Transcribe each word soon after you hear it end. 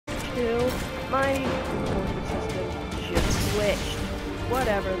My control system just glitched.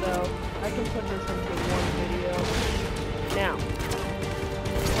 Whatever though, I can put this into one video. Now,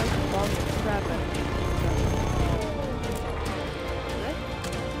 let's bomb the crap out of me.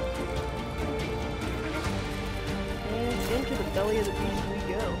 And into the belly of the beast we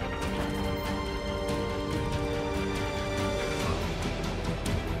go.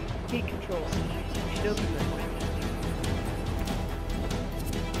 Heat controls. We should open this.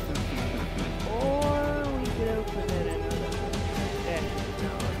 Or we could open it another way.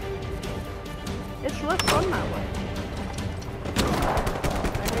 No. It's less fun that way.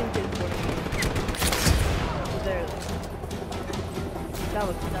 I think it's what it is. Oh, there. That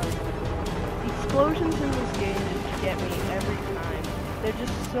was good. The explosions in this game just get me every time. They're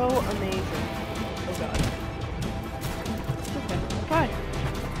just so amazing. Oh god. It's okay. I'm fine.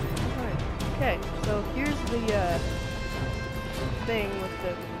 Okay, so here's the thing with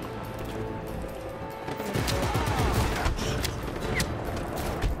the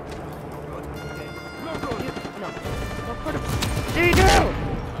no put it. There you go.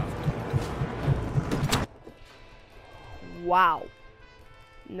 Wow.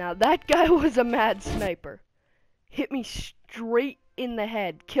 Now that guy was a mad sniper. Hit me straight in the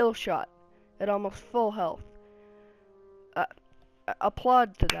head. Kill shot at almost full health.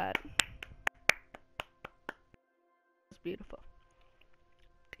 Applaud to that. It's beautiful.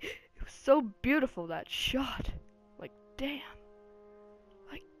 It was so beautiful, that shot. Like damn.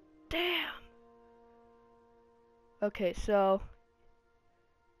 Like damn. Okay, so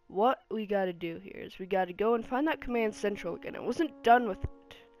what we gotta do here is we gotta go and find that command central again. I wasn't done with it.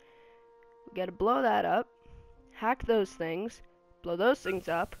 We gotta blow that up, hack those things, blow those things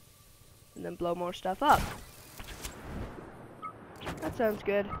up, and then blow more stuff up. That sounds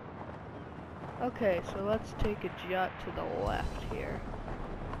good. Okay, so let's take a jot to the left here.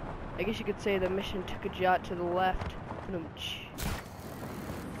 I guess you could say the mission took a jot to the left.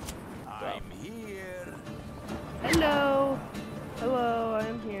 I'm here. Hello! Hello,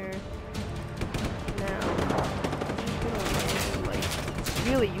 I'm here. Now, I'm just gonna like...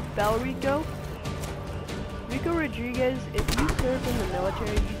 Really, you fell, Rico? Rico Rodriguez, if you served in the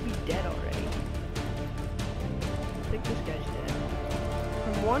military, you'd be dead already. I think this guy's dead.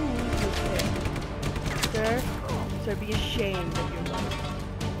 From one useless hit. Sir, be ashamed of your life.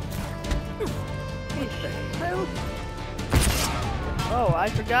 Be ashamed. Oh, I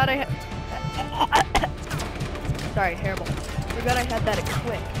forgot I had... Sorry, terrible. Forgot I had that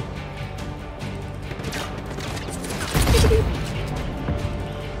equipped.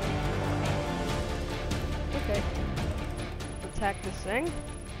 Okay. Let's hack this thing.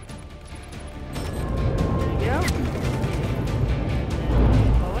 There you go.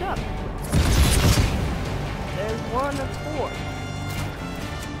 And blow it up. There's one of 4.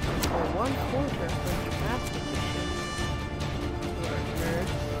 Or 1/4 for your mathematician.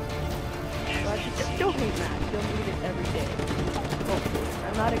 Nerds. But don't hate math. You'll need it every day. Hopefully.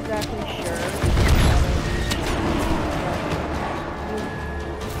 I'm not exactly sure.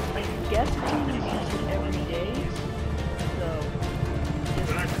 I guess you use it every day. So,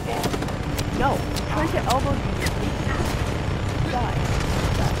 just no. I'm trying to elbow you. Die.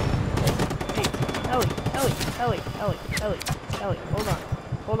 Hey, Ellie.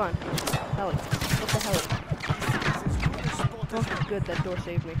 Hold on. Ellie, what the hell? Oh, good. That door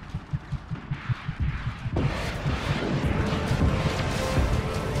saved me.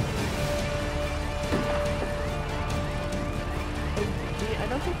 I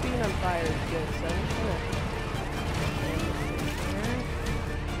don't think being on fire is good, so I'm just gonna end this thing here.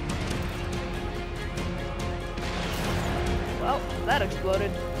 Well, that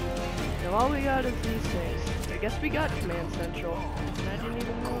exploded. Now all we got is these things. I guess we got command central. And I didn't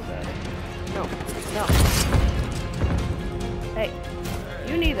even know about it. No. Hey,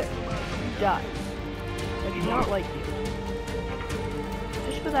 you neither. You die. I do not like you.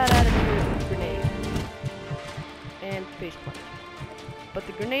 Just for that attitude with grenade. And faceplant. But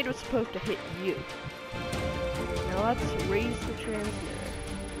the grenade was supposed to hit you. Now let's raise the transmitter.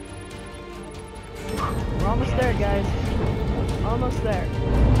 We're almost there, guys. Almost there.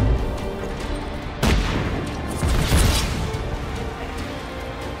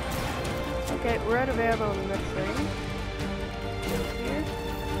 Okay, we're out of ammo on the next thing. Here.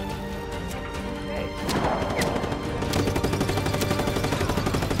 Okay.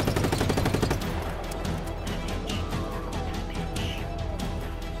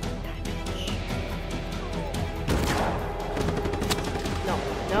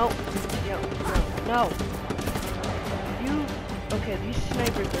 No. Okay, these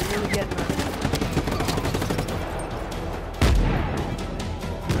snipers are really getting us.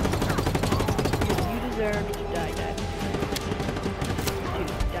 deserve to die, guys. Dude,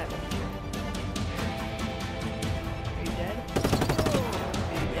 die. Are you dead?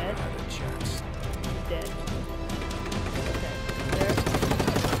 Are you dead? He's dead. Okay, there.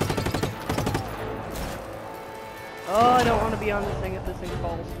 Oh, I don't want to be on this thing if this thing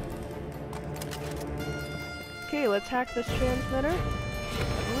falls. Okay, let's hack this transmitter.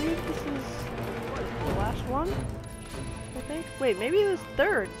 I believe this is the last one, I think. Wait, maybe it was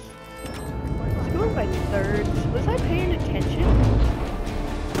thirds. It's going by thirds. Was I paying attention?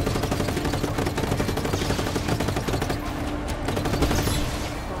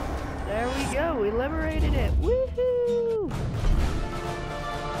 There we go, we liberated it. Woohoo!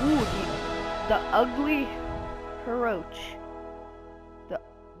 Ooh, the ugly Hiroch.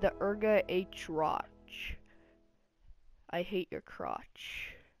 The Urga H. Roch. I hate your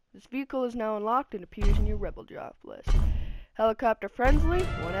crotch. This vehicle is now unlocked and appears in your rebel job list. Helicopter friendly,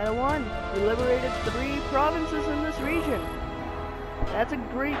 1 out of 1. We liberated 3 provinces in this region. That's a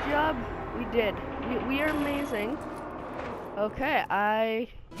great job. We did. We are amazing. Okay, I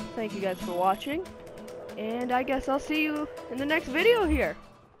thank you guys for watching. And I guess I'll see you in the next video here.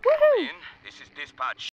 Woohoo! This is dispatch.